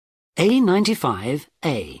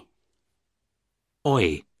A95A.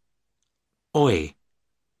 Oi, oi,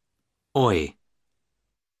 oi.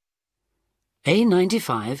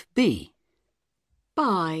 A95B.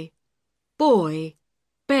 Buy, boy,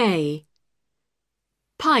 bay.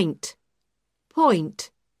 Pint, point,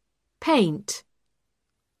 paint.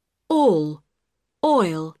 All,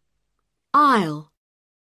 oil, aisle.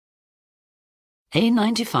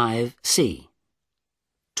 A95C.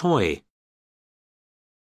 Toy.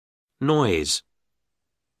 Noise.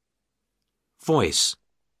 Voice.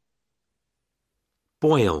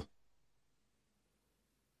 Boil.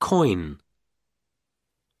 Coin.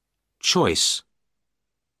 Choice.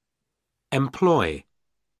 Employ.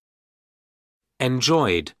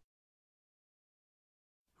 Enjoyed.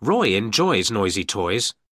 Roy enjoys noisy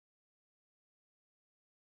toys.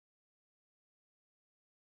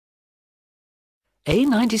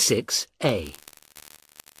 A96A.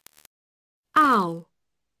 Ow,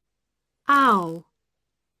 ow,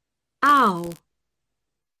 ow.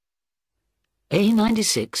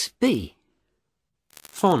 A96B.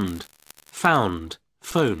 Fond. Found.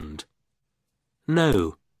 Phoned.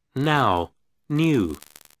 Know. Now. New.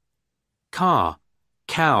 Car.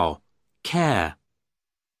 Cow. Care.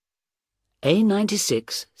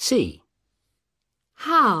 A96C.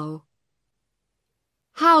 How,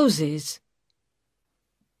 houses.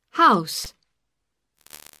 House.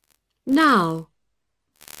 Now.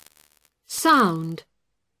 Sound.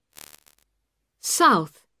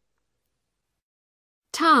 South.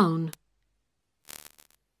 Town.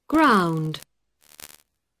 Ground.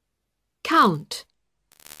 Count.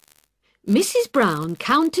 Mrs. Brown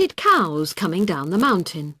counted cows coming down the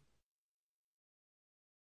mountain.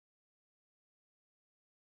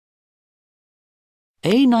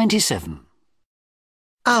 A97.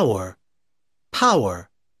 Hour, power,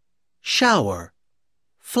 shower,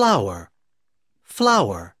 flower,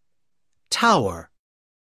 flower, tower.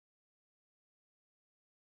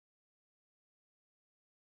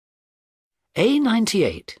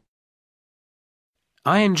 A98.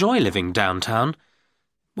 I enjoy living downtown.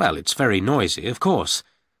 Well, it's very noisy, of course.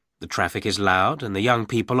 The traffic is loud and the young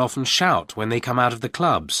people often shout when they come out of the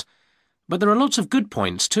clubs. But there are lots of good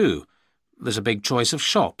points too. There's a big choice of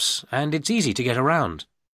shops and it's easy to get around.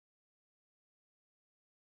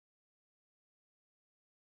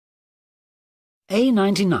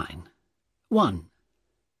 A99. 1.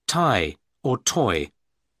 Tie or toy.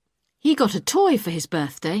 He got a toy for his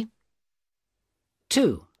birthday.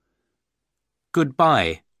 2.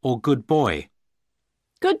 Goodbye or good boy.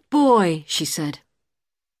 Good boy, she said.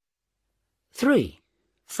 3.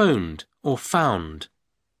 Phoned or found.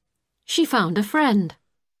 She found a friend.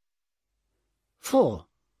 4.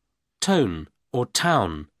 Tone or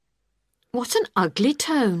town. What an ugly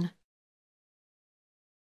tone.